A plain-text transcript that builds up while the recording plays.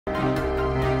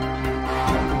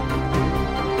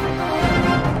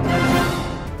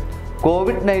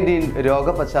COVID-19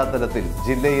 രോഗപശ്ചാത്തലത്തിൽ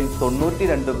ജില്ലയിൽ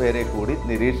 92 പേരെ കൂടി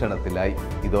നിരീക്ഷണത്തിലായി.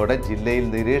 ഇതോടെ ജില്ലയിൽ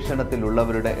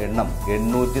നിരീക്ഷണത്തിലുള്ളവരുടെ എണ്ണം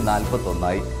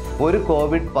 841ആയി. ഒരു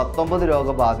കോവിഡ്-19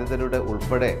 രോഗബാധിതരുടെ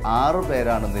ഉൾപ്പെടെ 6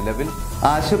 പേരാണ് നിലവിൽ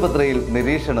ആശുപത്രിയിൽ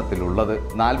നിരീക്ഷണത്തിലുള്ളത്.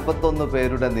 41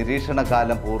 പേരുടെ നിരീക്ഷണ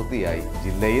കാലം പൂർത്തിയായി.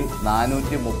 ജില്ലയിൽ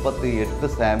 438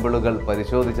 സാമ്പിളുകൾ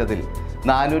പരിശോധിച്ചതിൽ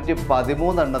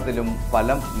 413 എണ്ണത്തിലും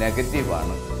ഫലം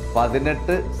നെഗറ്റീവാണ്.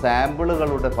 18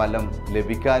 സാമ്പിളുകളുടെ ഫലം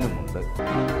ലഭിക്കാനുമുണ്ട്.